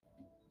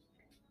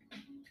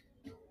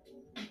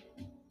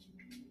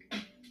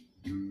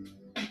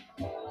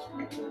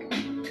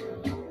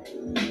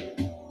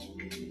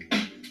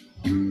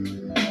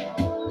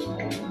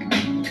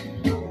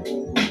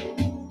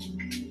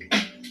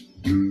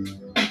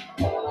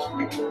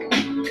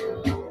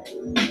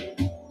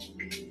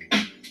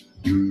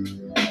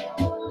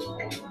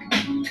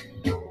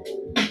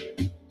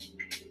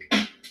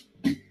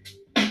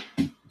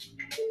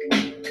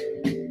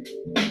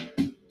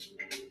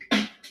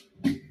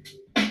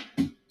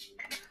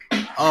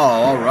Oh,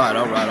 all right,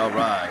 all right, all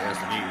right. Yes,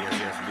 indeed. Yes,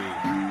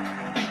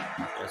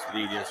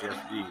 indeed. Yes, indeed. Yes,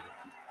 indeed.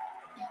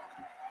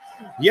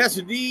 Yes,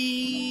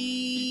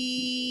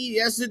 indeed.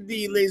 Yes,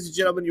 indeed. Ladies and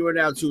gentlemen, you are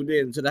now tuned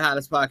in to the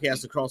hottest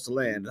podcast across the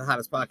land, the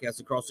hottest podcast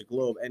across the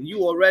globe. And you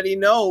already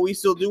know we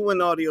still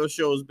doing audio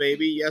shows,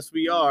 baby. Yes,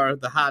 we are.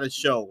 The hottest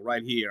show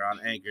right here on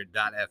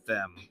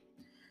Anchor.fm.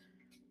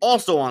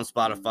 Also on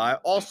Spotify,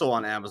 also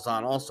on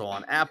Amazon, also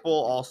on Apple,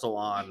 also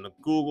on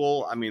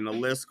Google. I mean, the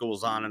list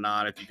goes on and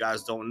on. If you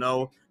guys don't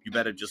know, you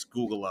better just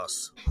Google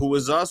us. Who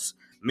is us?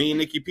 Me and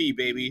Nikki P,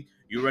 baby.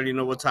 You already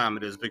know what time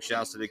it is. Big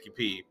shouts to Nikki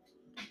P.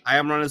 I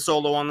am running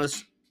solo on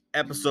this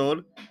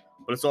episode,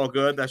 but it's all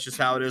good. That's just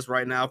how it is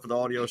right now for the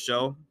audio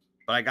show.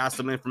 But I got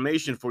some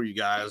information for you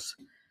guys,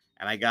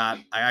 and I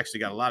actually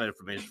got a lot of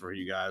information for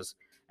you guys,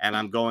 and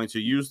I'm going to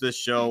use this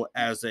show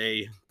as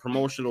a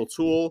promotional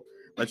tool,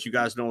 let you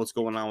guys know what's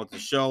going on with the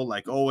show,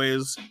 like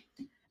always,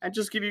 and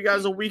just give you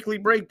guys a weekly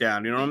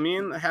breakdown. You know what I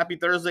mean? Happy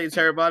Thursday to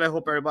everybody. I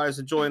hope everybody's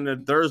enjoying their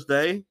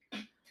Thursday.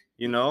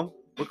 You know,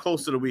 we're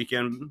close to the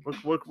weekend.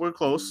 We're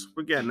close.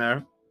 We're getting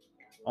there.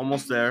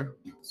 Almost there.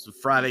 It's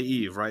Friday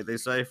Eve, right? They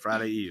say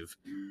Friday Eve,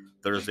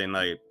 Thursday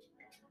night.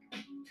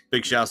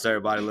 Big shouts to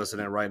everybody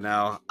listening right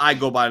now. I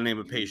go by the name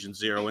of Patient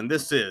Zero, and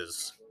this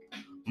is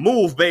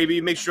Move, baby.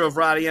 Mixture of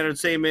variety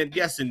entertainment.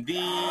 Yes, indeed.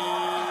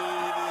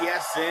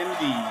 Yes,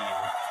 indeed.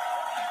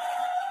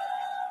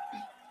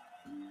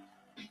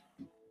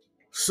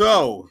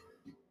 So,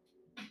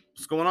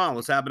 what's going on?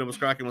 What's happening? What's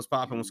cracking? What's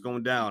popping? What's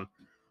going down?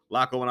 A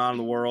lot going on in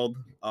the world.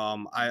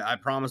 I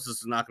promise this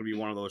is not going to be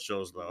one of those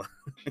shows, though.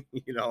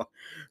 You know,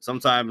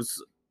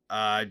 sometimes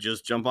I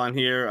just jump on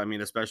here. I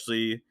mean,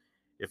 especially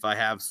if I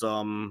have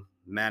some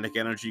manic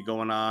energy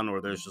going on,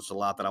 or there's just a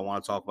lot that I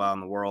want to talk about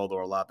in the world,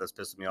 or a lot that's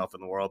pissing me off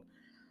in the world.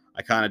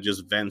 I kind of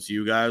just vent to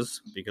you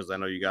guys because I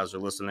know you guys are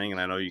listening, and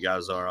I know you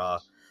guys are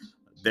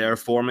there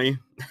for me,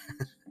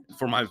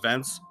 for my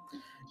vents,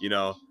 you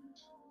know.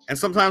 And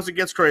sometimes it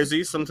gets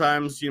crazy.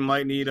 Sometimes you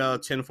might need a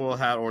tinfoil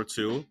hat or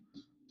two.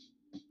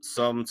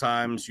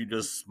 Sometimes you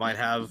just might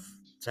have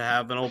to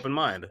have an open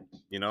mind,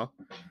 you know.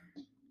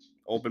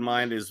 Open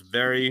mind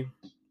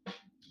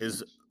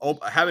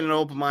having an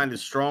open mind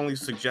is strongly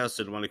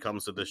suggested when it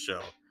comes to this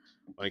show,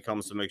 when it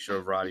comes to Mixture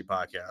of Variety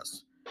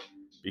podcast,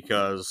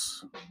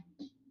 because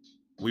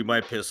we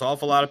might piss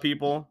off a lot of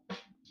people.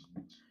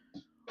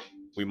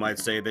 We might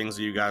say things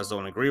that you guys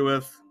don't agree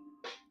with,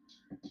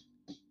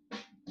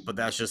 but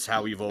that's just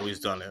how we've always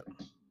done it.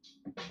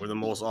 We're the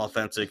most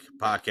authentic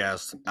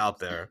podcast out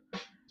there,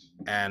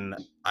 and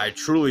I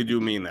truly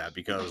do mean that,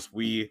 because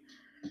we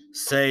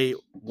say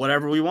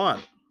whatever we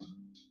want.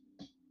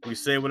 We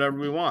say whatever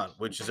we want,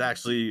 which is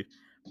actually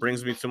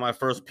brings me to my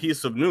first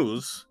piece of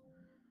news,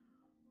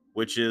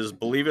 which is,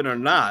 believe it or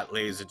not,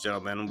 ladies and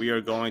gentlemen, we are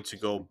going to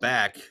go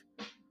back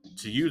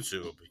to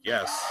YouTube.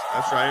 Yes,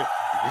 that's right.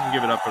 You can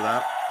give it up for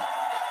that.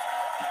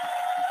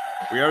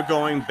 We are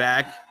going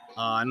back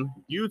on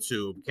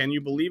YouTube. Can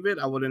you believe it?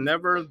 I would have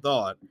never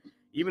thought,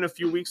 even a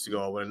few weeks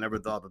ago, I would have never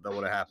thought that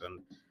would have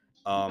happened.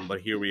 But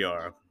here we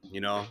are,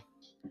 you know.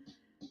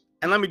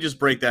 And let me just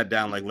break that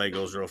down like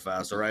Legos real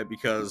fast, all right?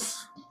 Because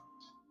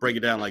break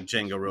it down like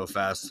Jenga real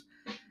fast.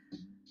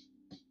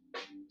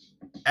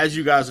 As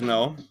you guys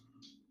know,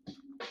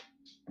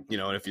 you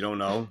know, and if you don't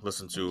know,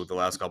 listen to the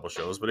last couple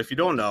shows. But if you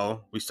don't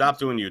know, we stopped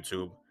doing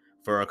YouTube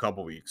for a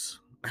couple weeks.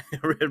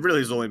 It really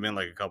has only been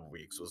like a couple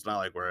weeks. So it's not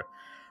like we're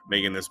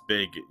making this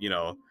big, you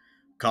know,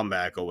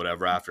 comeback or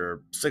whatever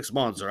after 6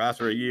 months or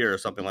after a year or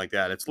something like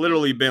that. It's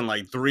literally been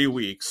like 3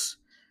 weeks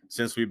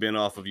since we've been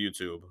off of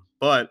YouTube.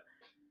 But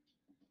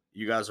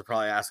you guys are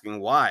probably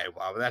asking why.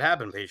 Why would that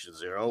happen, Patient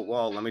Zero?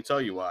 Well, let me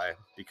tell you why.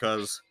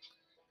 Because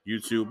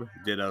YouTube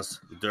did us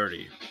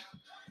dirty.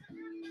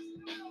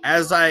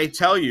 As I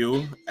tell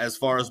you, as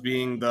far as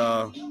being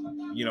the,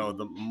 you know,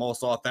 the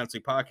most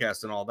authentic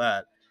podcast and all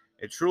that,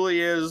 it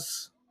truly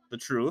is the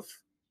truth.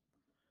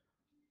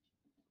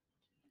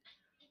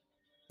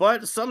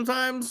 But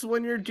sometimes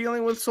when you're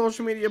dealing with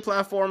social media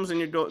platforms and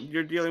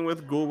you're dealing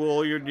with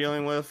Google, you're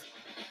dealing with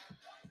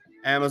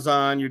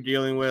Amazon, you're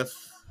dealing with,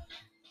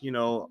 you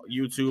know,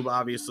 YouTube,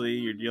 obviously,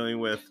 you're dealing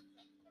with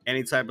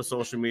any type of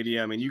social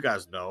media. I mean, you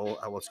guys know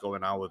what's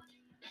going on with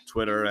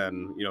Twitter,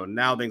 and you know,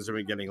 now things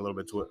are getting a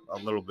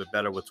little bit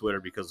better with Twitter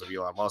because of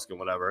Elon Musk and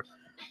whatever,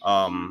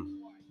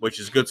 which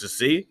is good to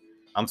see.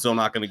 I'm still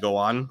not going to go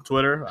on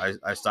Twitter.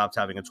 I stopped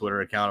having a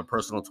Twitter account, a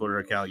personal Twitter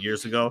account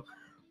years ago,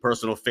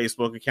 personal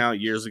Facebook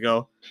account years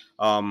ago.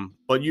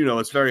 But you know,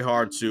 it's very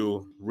hard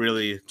to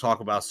really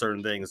talk about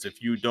certain things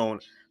if you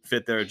don't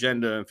fit their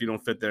agenda, if you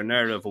don't fit their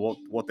narrative of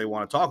what they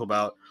want to talk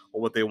about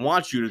or what they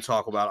want you to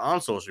talk about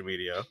on social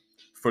media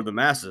for the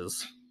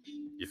masses.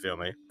 You feel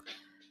me?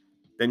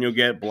 Then you'll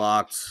get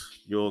blocked.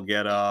 You'll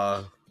get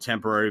a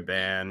temporary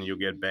ban. You'll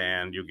get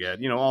banned. You'll get,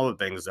 you know, all the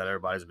things that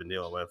everybody's been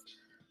dealing with.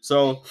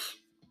 So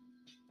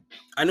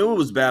I knew it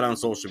was bad on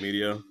social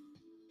media.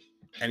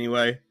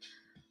 Anyway,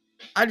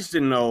 I just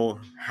didn't know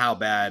how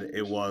bad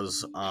it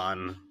was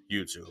on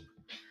YouTube.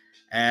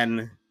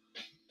 And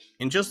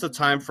in just the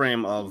time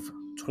frame of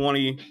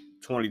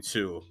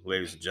 2022,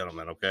 ladies and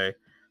gentlemen, okay,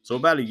 So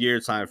about a year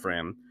time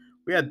frame,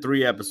 we had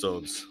 3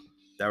 episodes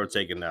that were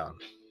taken down.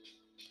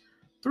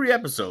 3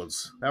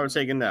 episodes that were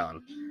taken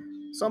down.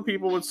 Some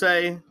people would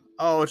say,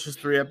 oh, it's just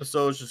 3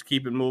 episodes, just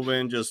keep it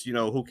moving, just,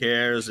 who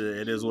cares?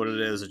 It is what it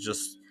is. It's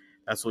just,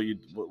 that's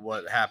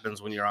what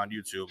happens when you're on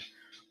YouTube.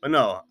 But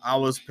no, I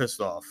was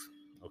pissed off,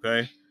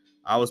 okay?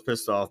 I was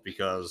pissed off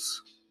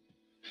because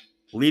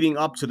leading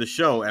up to the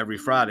show every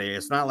Friday,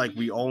 it's not like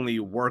we only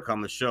work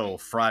on the show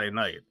Friday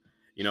night.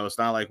 It's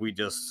not like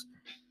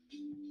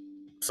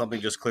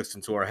something just clicks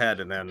into our head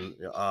and then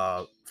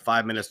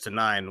 5 minutes to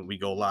 9, we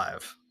go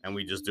live and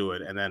we just do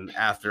it. And then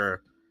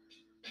after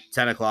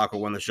 10 o'clock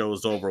or when the show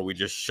is over, we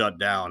just shut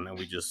down and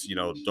we just,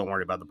 don't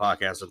worry about the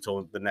podcast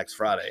until the next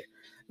Friday.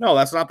 No,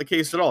 that's not the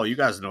case at all. You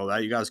guys know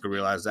that. You guys can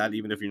realize that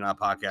even if you're not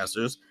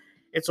podcasters.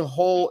 It's a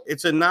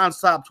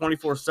nonstop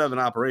 24/7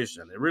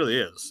 operation. It really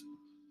is.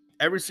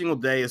 Every single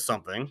day is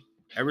something.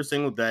 Every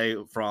single day,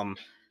 from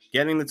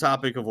getting the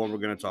topic of what we're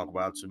going to talk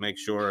about to make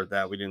sure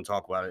that we didn't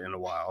talk about it in a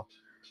while,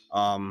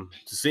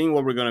 to seeing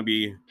what we're going to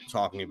be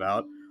talking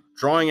about,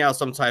 drawing out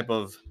some type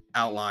of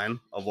outline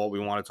of what we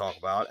want to talk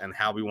about and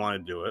how we want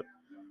to do it,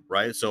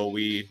 right? So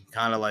we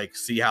kind of like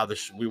see how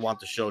we want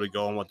the show to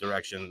go and what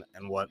direction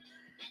and what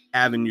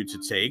avenue to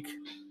take.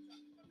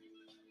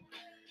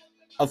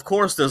 Of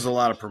course, there's a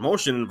lot of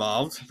promotion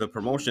involved. The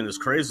promotion is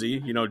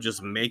crazy,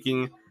 just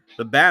making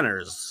the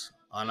banners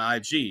on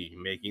IG,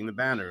 making the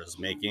banners,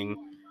 making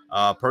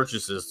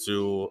purchases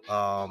to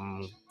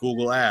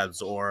Google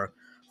Ads or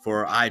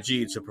for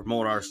IG to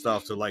promote our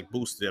stuff, to like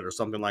boost it or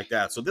something like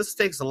that. So this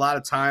takes a lot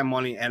of time,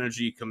 money,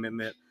 energy,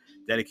 commitment,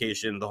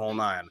 dedication, the whole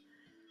nine.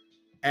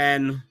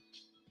 And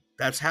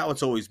that's how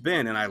it's always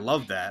been. And I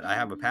love that. I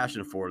have a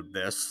passion for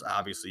this.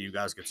 Obviously, you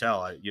guys could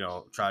tell. I,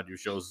 try to do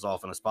shows as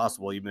often as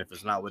possible, even if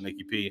it's not with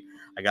Nikki P.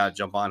 I got to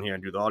jump on here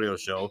and do the audio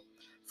show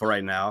for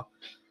right now.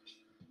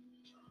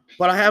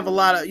 But I have a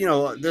lot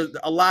of, there's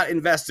a lot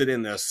invested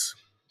in this.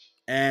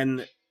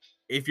 And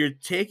if you're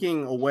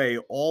taking away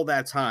all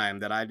that time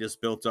that I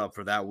just built up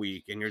for that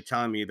week and you're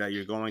telling me that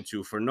you're going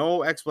to, for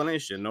no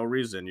explanation, no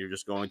reason, you're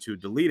just going to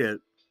delete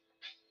it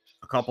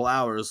a couple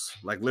hours,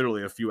 like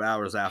literally a few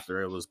hours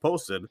after it was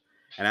posted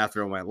and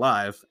after it went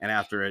live and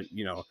after it,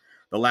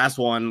 the last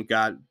one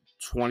got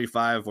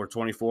 25 or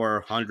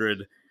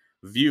 2,400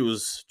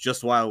 views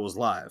just while it was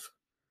live.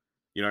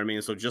 You know what I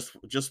mean? So just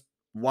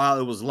while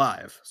it was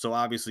live. So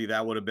obviously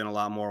that would have been a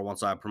lot more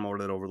once I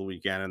promoted it over the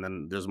weekend. And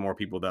then there's more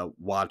people that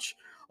watch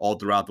all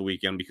throughout the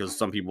weekend because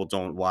some people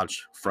don't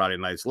watch Friday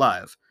nights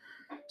live.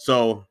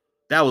 So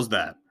that was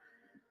that.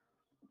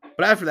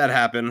 But after that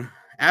happened,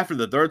 after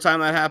the third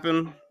time that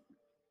happened,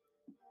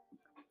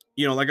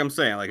 like I'm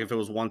saying, like if it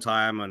was one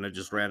time and it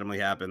just randomly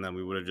happened, then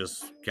we would have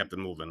just kept it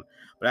moving.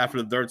 But after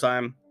the third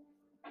time,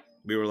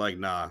 we were like,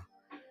 nah,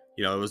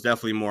 it was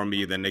definitely more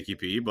me than Nikki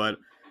P. But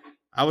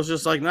I was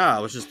just like, nah, I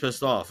was just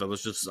pissed off. I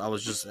was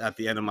just at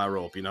the end of my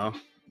rope,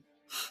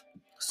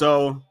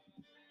 So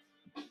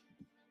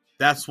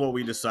that's what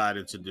we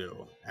decided to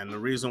do. And the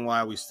reason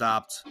why we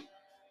stopped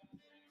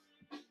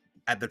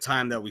at the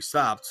time that we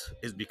stopped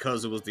is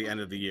because it was the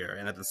end of the year.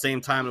 And at the same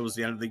time it was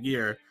the end of the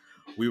year,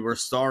 we were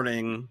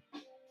starting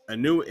a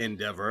new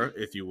endeavor,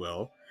 if you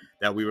will,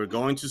 that we were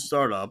going to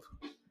start up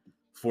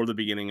for the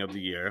beginning of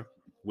the year,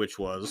 which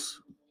was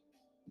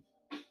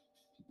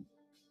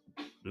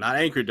not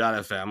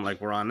Anchor.fm like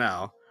we're on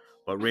now,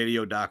 but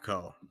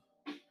Radio.co.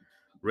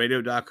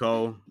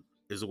 Radio.co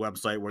is a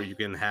website where you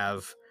can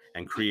have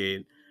and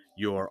create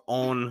your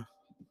own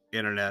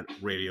internet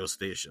radio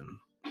station.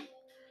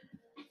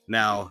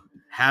 Now,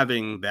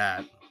 having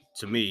that,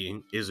 to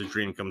me, is a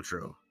dream come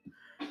true.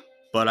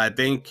 But I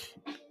think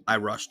I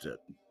rushed it.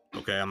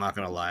 Okay, I'm not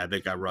going to lie. I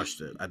think I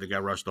rushed it. I think I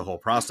rushed the whole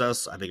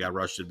process. I think I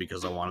rushed it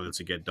because I wanted it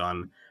to get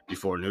done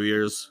before New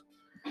Year's.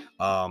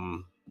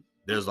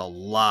 There's a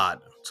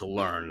lot to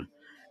learn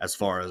as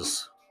far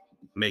as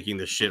making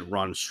the shit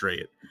run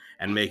straight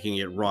and making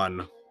it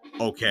run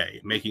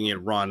okay, making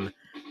it run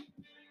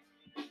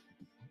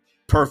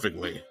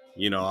perfectly.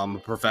 I'm a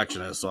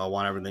perfectionist, so I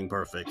want everything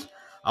perfect.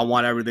 I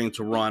want everything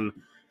to run,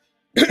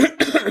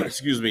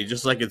 excuse me,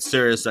 just like it's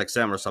Sirius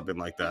XM or something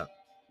like that.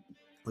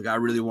 Like I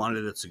really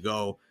wanted it to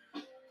go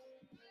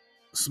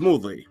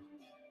smoothly,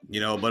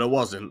 but it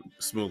wasn't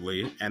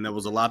smoothly. And there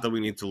was a lot that we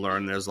need to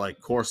learn. There's like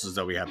courses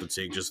that we have to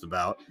take just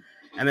about.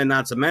 And then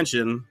not to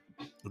mention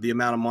the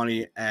amount of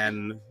money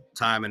and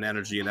time and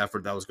energy and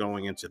effort that was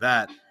going into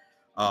that,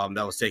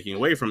 that was taking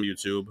away from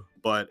YouTube,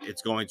 but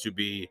it's going to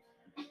be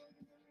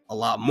a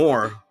lot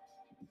more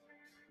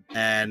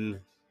and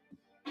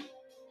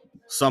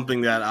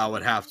something that I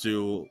would have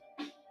to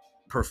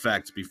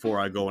perfect before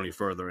I go any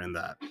further in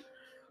that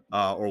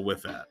or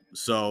with that.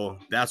 So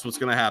that's what's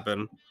going to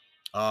happen.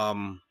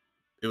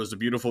 It was a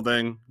beautiful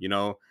thing.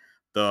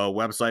 The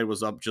website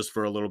was up just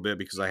for a little bit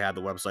because I had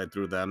the website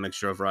through that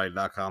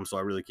mixtureofvariety.com, so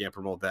I really can't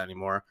promote that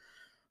anymore.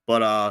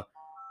 But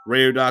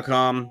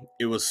radio.com,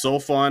 it was so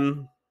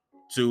fun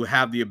to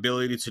have the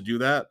ability to do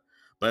that.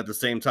 But at the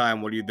same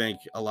time, what do you think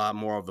a lot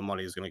more of the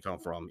money is going to come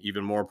from?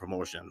 Even more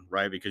promotion,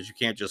 right? Because you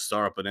can't just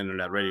start up an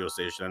internet radio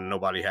station and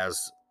nobody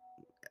has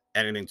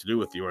anything to do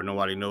with you, or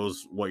nobody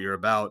knows what you're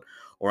about,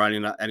 or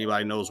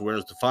anybody knows where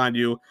to find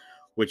you,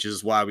 which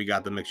is why we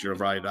got the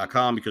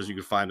mixtureofvariety.com, because you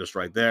can find us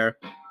right there.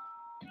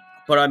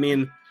 But I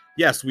mean,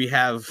 yes, we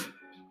have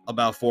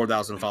about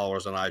 4,000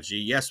 followers on IG.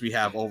 Yes, we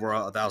have over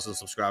 1,000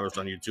 subscribers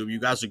on YouTube. You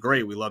guys are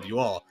great. We love you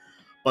all.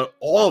 But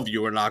all of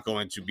you are not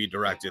going to be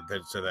directed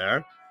to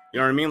there. You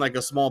know what I mean? Like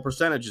a small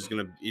percentage is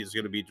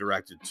gonna be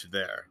directed to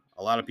there.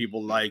 A lot of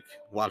people like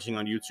watching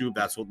on YouTube.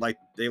 That's what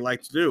they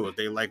like to do. If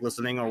they like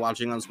listening or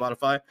watching on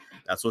Spotify,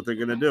 that's what they're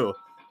gonna do.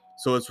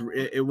 So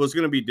it was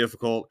gonna be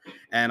difficult,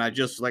 and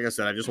like I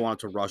said, I just wanted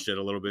to rush it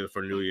a little bit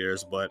for New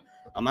Year's. But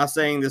I'm not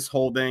saying this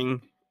whole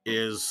thing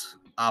is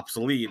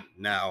obsolete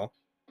now.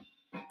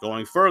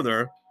 Going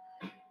further,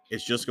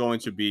 it's just going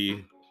to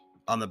be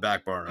on the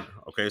back burner.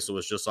 Okay, so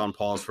it's just on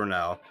pause for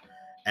now,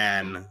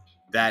 and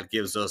that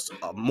gives us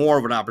more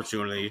of an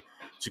opportunity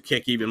to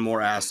kick even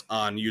more ass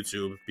on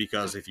YouTube,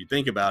 because if you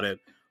think about it,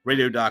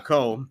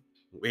 radio.co,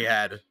 we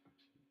had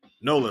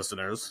no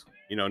listeners.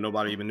 You know,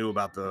 nobody even knew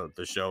about the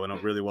show, and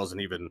it really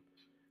wasn't even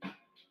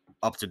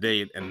up to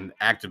date and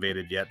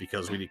activated yet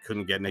because we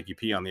couldn't get Nikki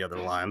P on the other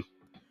line.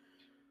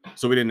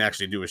 So we didn't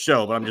actually do a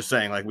show, but I'm just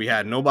saying, like, we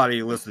had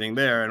nobody listening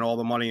there, and all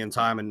the money and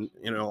time and,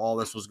 you know, all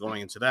this was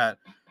going into that.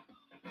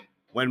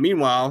 When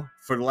meanwhile,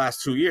 for the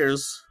last 2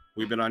 years,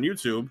 we've been on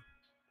YouTube,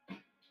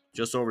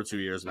 just over 2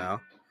 years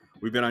now.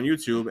 We've been on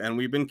YouTube and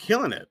we've been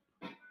killing it,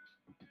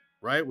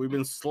 right? We've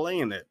been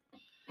slaying it.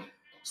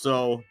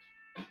 So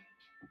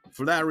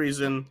for that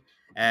reason,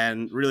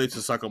 and really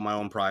to suck up my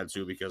own pride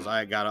too, because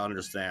I got to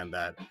understand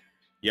that,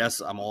 yes,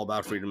 I'm all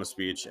about freedom of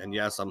speech, and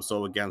yes, I'm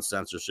so against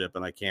censorship,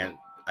 and I can't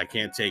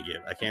take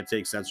it. I can't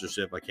take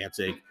censorship. I can't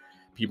take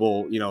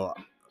people, you know,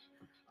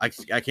 I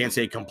can't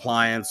take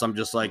compliance. I'm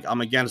just like,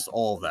 I'm against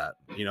all of that.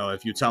 You know,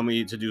 if you tell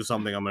me to do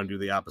something, I'm going to do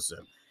the opposite.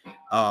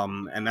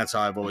 And that's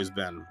how I've always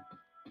been.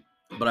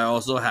 But I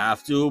also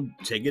have to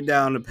take it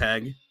down a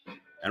peg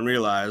and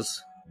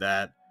realize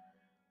that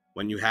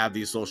when you have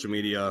these social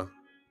media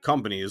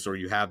companies, or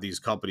you have these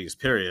companies,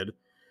 period,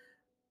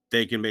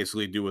 they can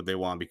basically do what they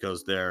want,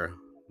 because they're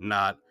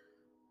not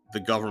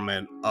the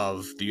government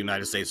of the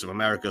United States of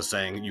America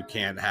saying you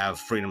can't have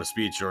freedom of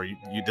speech, or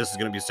this is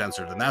going to be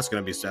censored and that's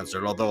going to be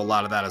censored, although a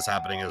lot of that is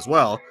happening as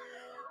well.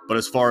 But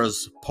as far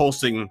as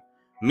posting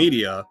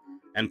media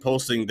and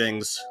posting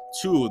things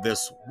to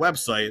this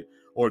website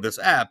or this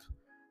app,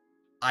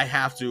 I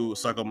have to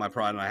suck up my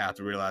pride, and I have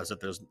to realize that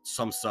there's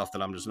some stuff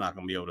that I'm just not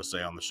going to be able to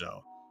say on the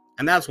show.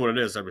 And that's what it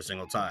is every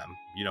single time.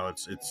 You know,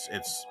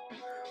 it's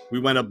we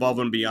went above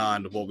and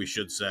beyond what we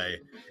should say,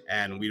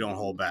 and we don't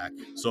hold back.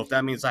 So if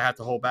that means I have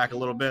to hold back a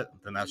little bit,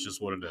 then that's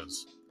just what it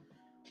is.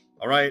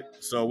 All right.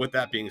 So with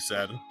that being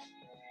said,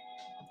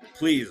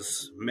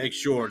 please make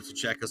sure to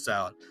check us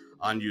out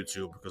on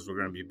YouTube, because we're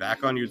going to be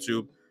back on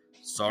YouTube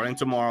starting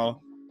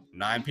tomorrow,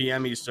 9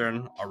 p.m.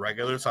 Eastern, our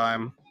regular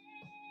time.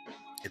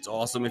 It's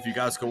awesome if you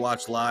guys can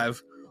watch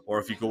live, or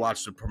if you can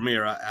watch the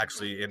premiere.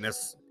 Actually, in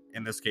this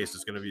case,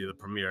 it's going to be the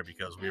premiere,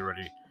 because we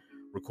already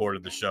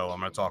recorded the show. I'm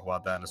going to talk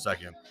about that in a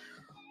second.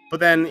 But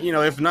then, you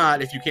know, if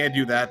not, if you can't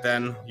do that,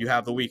 then you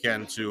have the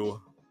weekend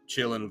to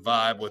chill and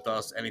vibe with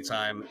us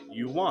anytime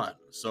you want.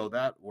 So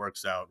that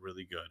works out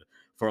really good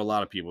for a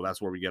lot of people.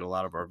 That's where we get a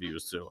lot of our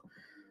views too.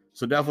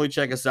 So definitely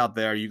check us out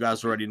there. You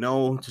guys already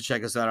know to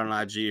check us out on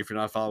IG. If you're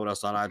not following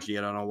us on IG,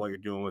 I don't know what you're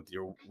doing with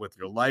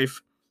your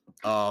life.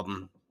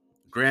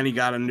 Granny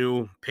got a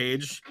new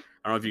page.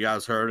 I don't know if you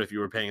guys heard, if you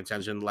were paying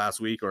attention last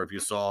week, or if you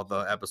saw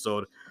the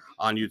episode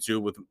on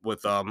YouTube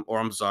on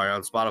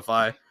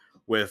Spotify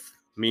with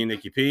me and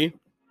Nikki P.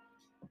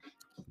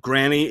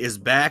 Granny is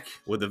back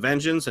with a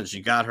vengeance, and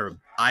she got her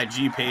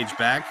IG page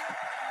back.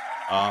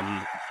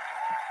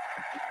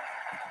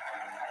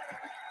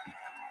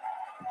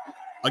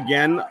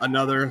 Again,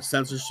 another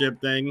censorship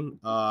thing.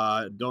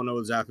 Don't know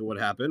exactly what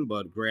happened,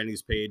 but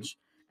Granny's page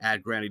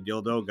at Granny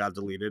Dildo got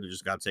deleted. It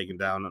just got taken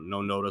down,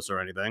 no notice or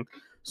anything.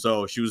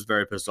 So she was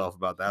very pissed off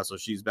about that. So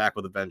she's back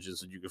with a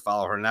vengeance, and you can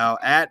follow her now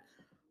at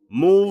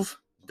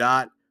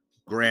move.granny.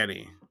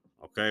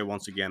 Okay,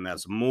 once again,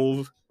 that's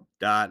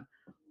move.granny.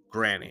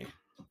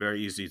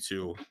 Very easy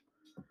to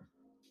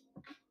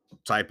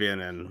type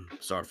in and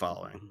start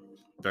following.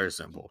 Very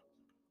simple.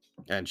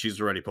 And she's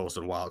already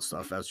posting wild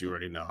stuff, as you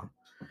already know.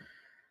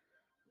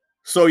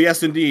 So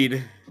yes,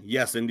 indeed.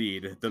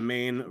 The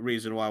main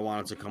reason why I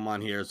wanted to come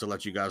on here is to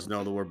let you guys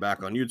know that we're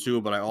back on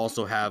YouTube, but I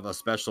also have a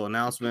special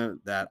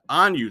announcement that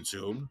on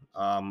YouTube,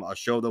 a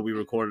show that we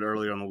recorded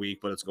earlier in the week,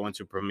 but it's going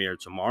to premiere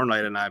tomorrow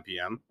night at 9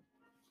 p.m.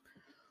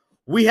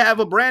 We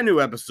have a brand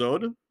new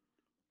episode,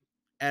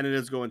 and it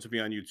is going to be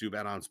on YouTube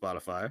and on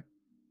Spotify.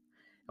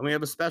 And we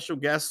have a special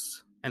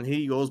guest, and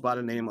he goes by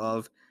the name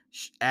of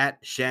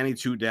at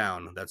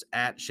Shanny2Down. That's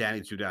at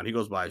Shanny2Down. He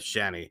goes by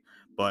Shanny,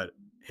 but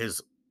his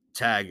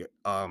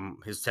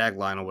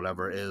tagline or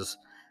whatever is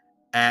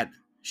at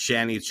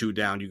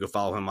Shanny2Down. You can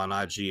follow him on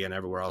IG and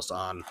everywhere else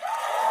on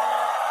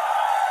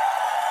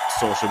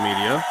social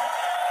media.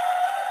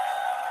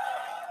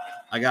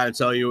 I gotta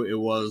tell you, it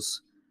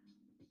was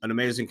an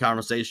amazing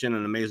conversation,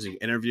 an amazing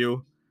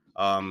interview.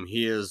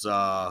 He is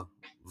a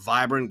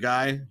vibrant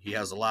guy. He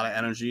has a lot of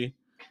energy.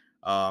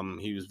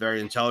 He was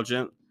very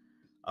intelligent.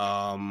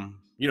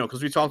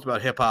 Because we talked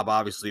about hip hop,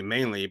 obviously,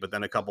 mainly, but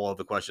then a couple of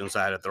the questions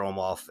I had to throw him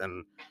off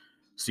and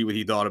see what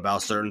he thought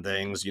about certain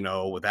things,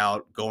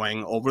 without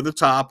going over the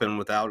top and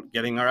without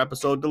getting our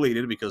episode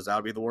deleted, because that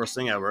would be the worst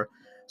thing ever.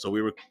 So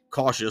we were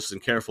cautious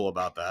and careful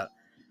about that.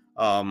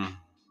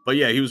 But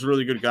yeah, he was a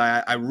really good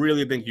guy. I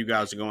really think you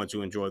guys are going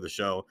to enjoy the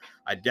show.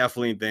 I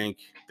definitely think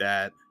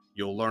that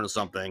you'll learn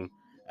something.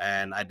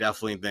 And I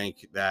definitely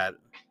think that,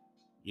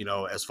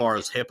 as far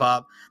as hip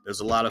hop,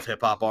 there's a lot of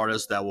hip hop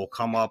artists that will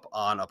come up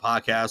on a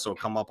podcast or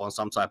come up on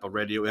some type of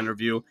radio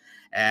interview,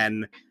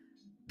 and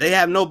they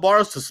have no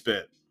bars to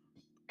spit.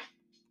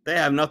 They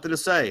have nothing to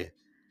say.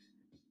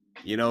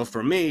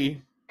 For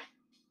me,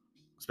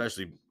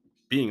 especially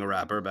being a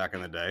rapper back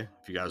in the day,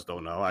 if you guys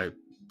don't know, I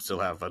still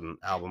have an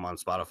album on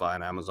Spotify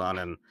and Amazon,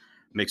 and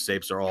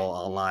mixtapes are all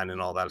online and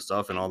all that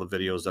stuff, and all the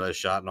videos that I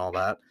shot and all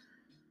that.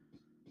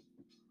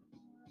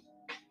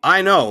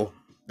 I know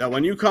that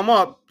when you come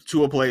up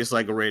to a place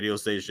like a radio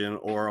station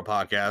or a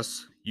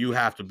podcast, you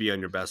have to be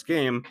on your best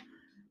game,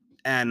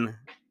 and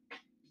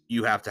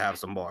you have to have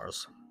some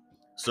bars.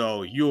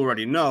 So you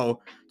already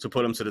know, to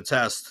put him to the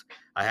test,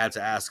 I had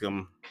to ask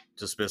him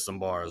to spit some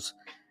bars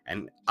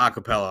and a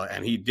cappella,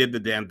 and he did the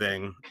damn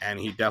thing, and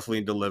he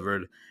definitely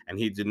delivered, and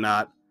he did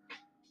not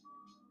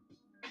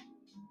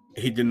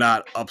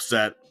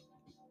upset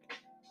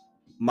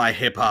my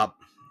hip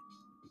hop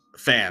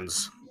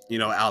fans,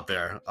 out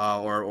there,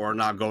 or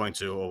not going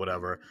to, or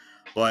whatever.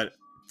 But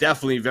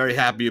definitely very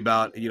happy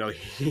about,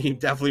 he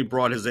definitely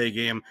brought his A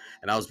game,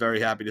 and I was very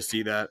happy to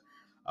see that.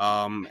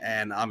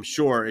 And I'm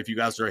sure if you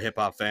guys are a hip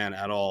hop fan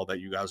at all, that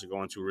you guys are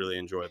going to really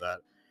enjoy that.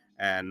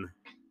 And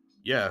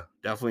yeah,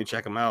 definitely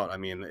check him out. I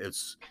mean,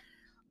 it's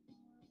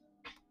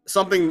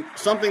something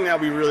that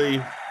we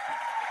really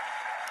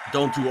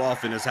don't do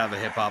often, is have a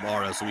hip hop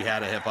artist. We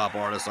had a hip hop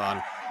artist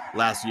on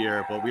last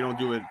year, but we don't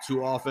do it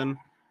too often.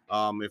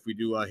 If we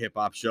do a hip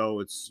hop show,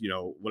 it's,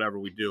 whatever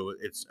we do,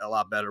 it's a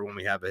lot better when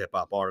we have a hip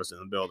hop artist in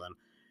the building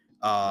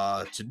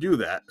to do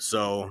that.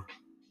 So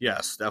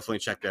yes, definitely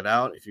check that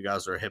out if you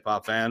guys are a hip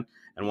hop fan.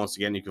 And once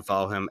again, you can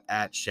follow him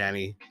at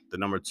Shanny, the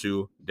number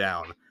 2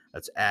 down.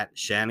 That's at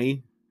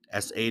Shanny,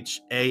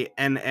 SHANNY,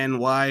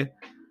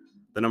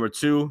 the number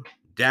 2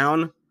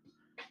 down.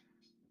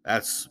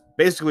 That's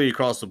basically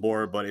across the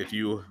board, but if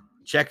you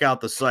check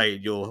out the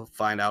site, you'll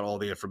find out all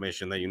the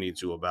information that you need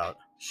to about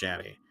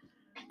Shanny,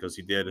 because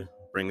he did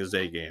bring his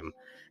A game.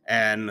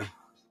 And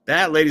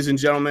that, ladies and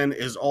gentlemen,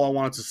 is all I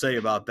wanted to say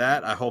about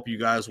that. I hope you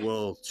guys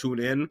will tune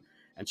in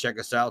and check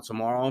us out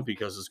tomorrow,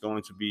 because it's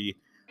going to be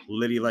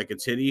litty like a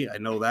titty. I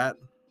know that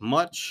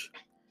much.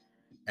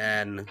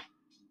 And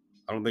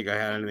I don't think I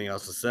had anything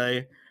else to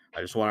say.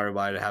 I just want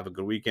everybody to have a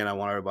good weekend. I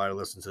want everybody to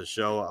listen to the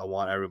show. I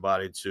want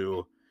everybody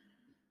to,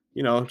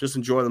 just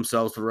enjoy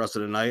themselves for the rest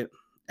of the night.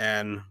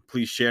 And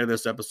please share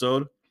this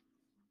episode.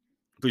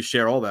 Please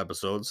share all the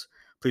episodes.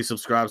 Please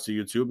subscribe to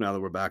YouTube now that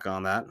we're back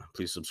on that.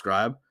 Please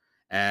subscribe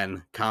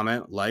and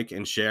comment, like,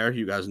 and share.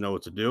 You guys know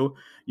what to do.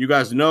 You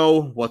guys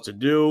know what to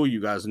do.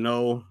 You guys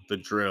know the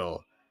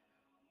drill.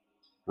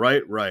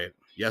 Right.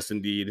 Yes,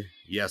 indeed.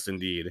 Yes,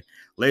 indeed.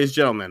 Ladies and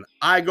gentlemen,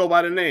 I go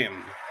by the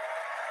name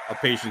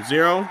of Patient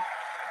Zero.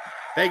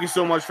 Thank you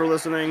so much for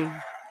listening,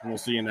 and we'll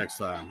see you next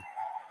time.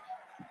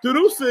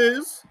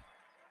 Deuces.